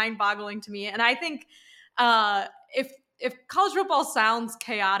mind boggling to me. And I think if college football sounds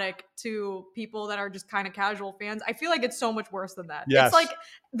chaotic to people that are just kind of casual fans, I feel like it's so much worse than that. Yes. It's like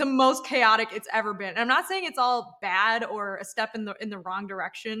the most chaotic it's ever been. And I'm not saying it's all bad or a step in the wrong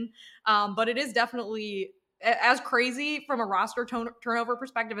direction, but it is definitely as crazy from a roster turnover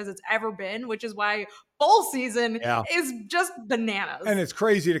perspective as it's ever been, which is why bowl season is just bananas. And it's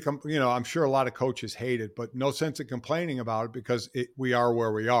crazy to I'm sure a lot of coaches hate it, but no sense in complaining about it because we are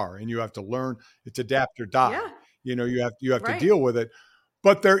where we are, and you have to learn. It's adapt or die. Yeah. You have to deal with it.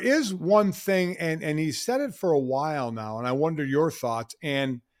 But there is one thing, and he said it for a while now, and I wonder your thoughts,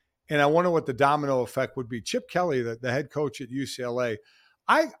 and I wonder what the domino effect would be. Chip Kelly, the head coach at UCLA,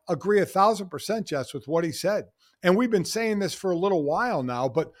 I agree 1,000%, Jess, with what he said. And we've been saying this for a little while now,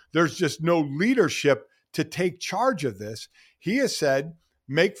 but there's just no leadership to take charge of this. He has said,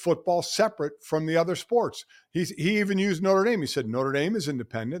 make football separate from the other sports. He even used Notre Dame. He said, Notre Dame is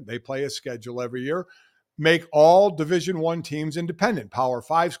independent. They play a schedule every year. Make all Division I teams independent. Power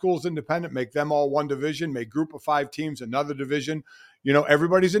 5 schools independent. Make them all one division. Make group of 5 teams another division.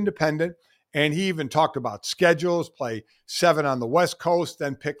 Everybody's independent. And he even talked about schedules, play 7 on the West Coast,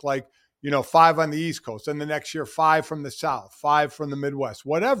 then pick 5 on the East Coast, and the next year 5 from the South, 5 from the Midwest,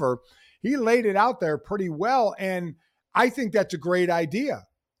 whatever. He laid it out there pretty well, and I think that's a great idea,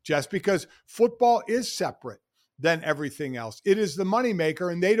 just because football is separate than everything else. It is the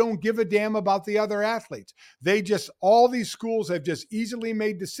moneymaker, and they don't give a damn about the other athletes. All these schools have just easily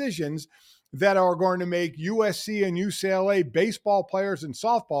made decisions that are going to make USC and UCLA baseball players and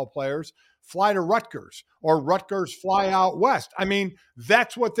softball players fly to Rutgers, or Rutgers fly out west. I mean,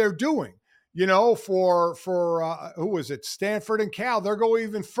 that's what they're doing. For who is it? Stanford and Cal. They're going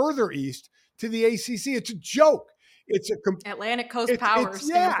even further east to the ACC. It's a joke. It's Atlantic Coast Powers.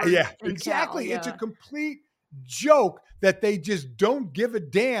 Yeah, exactly. Cal, yeah. It's a complete joke that they just don't give a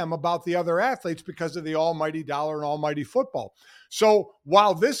damn about the other athletes because of the almighty dollar and almighty football. So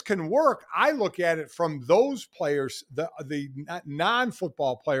while this can work, I look at it from those players, the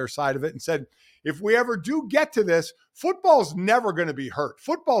non-football player side of it, and said, if we ever do get to this, football's never going to be hurt.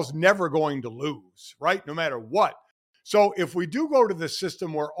 Football's never going to lose, right? No matter what. So if we do go to the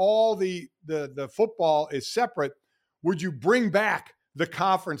system where all the football is separate, would you bring back the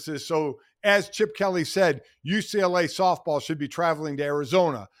conferences? So as Chip Kelly said, UCLA softball should be traveling to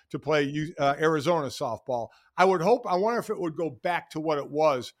Arizona to play Arizona softball. I wonder if it would go back to what it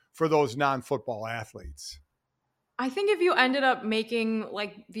was for those non-football athletes. I think if you ended up making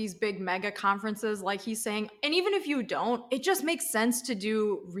like these big mega conferences, like he's saying, and even if you don't, it just makes sense to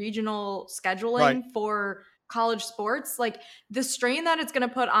do regional scheduling for college sports. Like the strain that it's going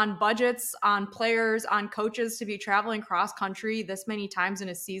to put on budgets, on players, on coaches to be traveling cross country this many times in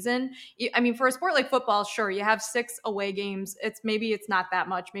a season. I mean, for a sport like football, sure, you have 6 away games. Maybe it's not that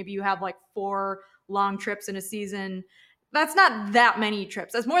much. Maybe you have like 4 long trips in a season. That's not that many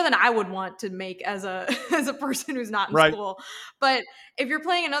trips. That's more than I would want to make as a person who's not in school. But if you're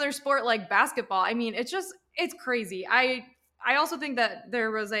playing another sport like basketball, I mean, it's crazy. I also think that there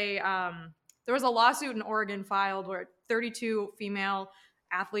was a lawsuit in Oregon filed where 32 female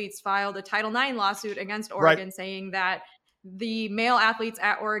athletes filed a Title IX lawsuit against Oregon saying that the male athletes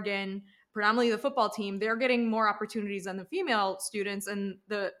at Oregon, predominantly the football team, they're getting more opportunities than the female students and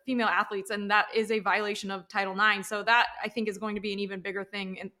the female athletes. And that is a violation of Title IX. So that I think is going to be an even bigger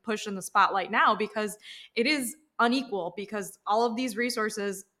thing and push in the spotlight now, because it is unequal, because all of these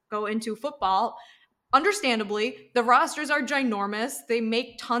resources go into football. Understandably, the rosters are ginormous. They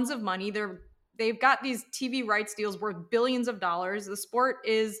make tons of money. They've got these TV rights deals worth billions of dollars. The sport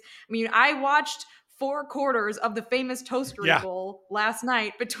is, I watched 4 quarters of the famous Toastery Bowl last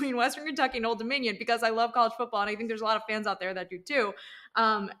night between Western Kentucky and Old Dominion because I love college football, and I think there's a lot of fans out there that do too.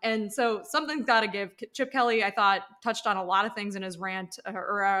 And so something's got to give. Chip Kelly, I thought, touched on a lot of things in his rant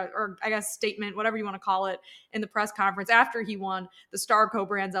or I guess statement, whatever you want to call it, in the press conference after he won the Star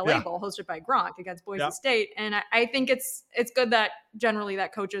Co-Brands LA Bowl hosted by Gronk against Boise State. And I think it's good that generally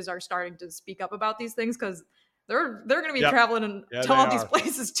that coaches are starting to speak up about these things, because they're going to be traveling to all these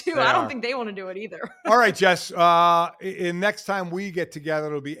places too. I don't think they want to do it either. All right, Jess. Next time we get together,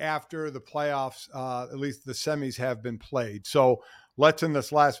 it'll be after the playoffs. At least the semis have been played. So let's, in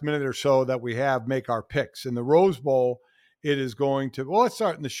this last minute or so that we have, make our picks. In the Rose Bowl, it is going to, let's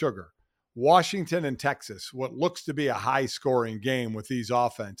start in the sugar. Washington and Texas, what looks to be a high-scoring game with these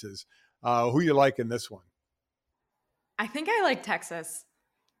offenses. Who you like in this one? I think I like Texas.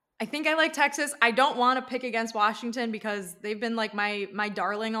 I don't want to pick against Washington because they've been like my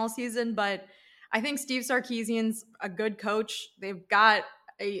darling all season, but I think Steve Sarkisian's a good coach. They've got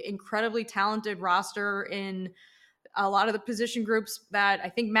an incredibly talented roster in a lot of the position groups that I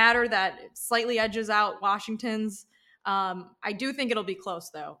think matter, that slightly edges out Washington's. I do think it'll be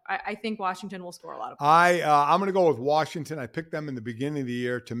close, though. I think Washington will score a lot of points. I'm going to go with Washington. I picked them in the beginning of the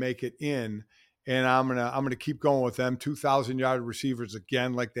year to make it in. And I'm gonna keep going with them. 2,000-yard receivers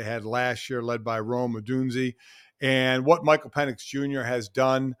again, like they had last year, led by Rome Odunze. And what Michael Penix Jr. has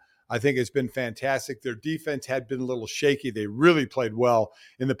done, I think, has been fantastic. Their defense had been a little shaky. They really played well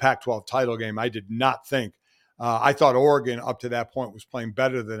in the Pac-12 title game. I did not think. I thought Oregon up to that point was playing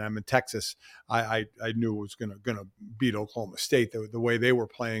better than them. In Texas, I knew it was gonna beat Oklahoma State the way they were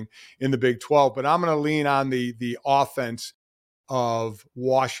playing in the Big 12. But I'm gonna lean on the offense of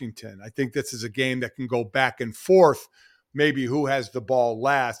Washington. I think this is a game that can go back and forth, maybe who has the ball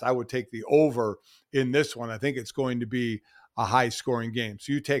last. I would take the over in this one. I think it's going to be a high-scoring game.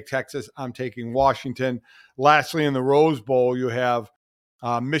 So you take Texas, I'm taking Washington. Lastly, in the Rose Bowl, you have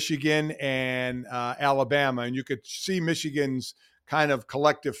Michigan and Alabama, and you could see Michigan's kind of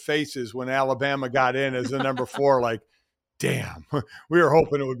collective faces when Alabama got in as the number 4, like, Damn. We were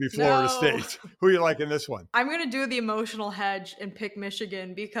hoping it would be Florida No. State. Who you like in this one? I'm going to do the emotional hedge and pick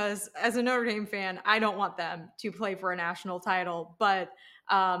Michigan because as a Notre Dame fan, I don't want them to play for a national title. But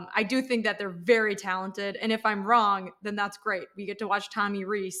I do think that they're very talented. And if I'm wrong, then that's great. We get to watch Tommy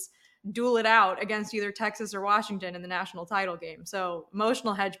Rees duel it out against either Texas or Washington in the national title game. So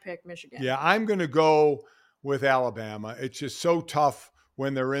emotional hedge pick, Michigan. Yeah, I'm going to go with Alabama. It's just so tough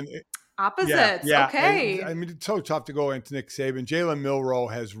when they're in. Opposites. Yeah. Okay. I mean, it's so tough to go into Nick Saban. Jalen Milroe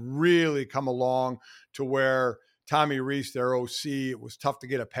has really come along to where Tommy Rees, their OC, it was tough to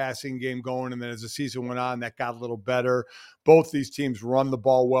get a passing game going. And then as the season went on, that got a little better. Both these teams run the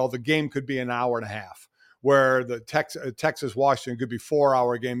ball well. The game could be an hour and a half, where the Texas-Washington could be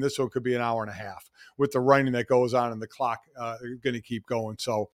 4-hour game. This one could be an hour and a half with the running that goes on and the clock going to keep going.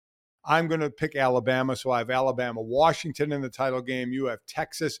 So I'm going to pick Alabama. So I have Alabama, Washington in the title game. You have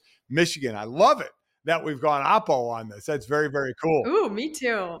Texas, Michigan. I love it that we've gone oppo on this. That's very, very cool. Ooh, me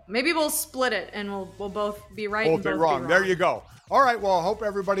too. Maybe we'll split it and we'll both be right and both be wrong. There you go. All right. Well, I hope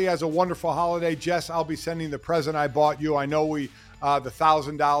everybody has a wonderful holiday. Jess, I'll be sending the present I bought you. I know the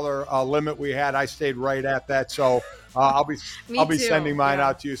 $1,000 limit we had, I stayed right at that. So I'll be sending mine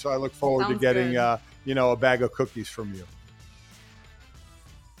out to you. So I look forward to getting a bag of cookies from you.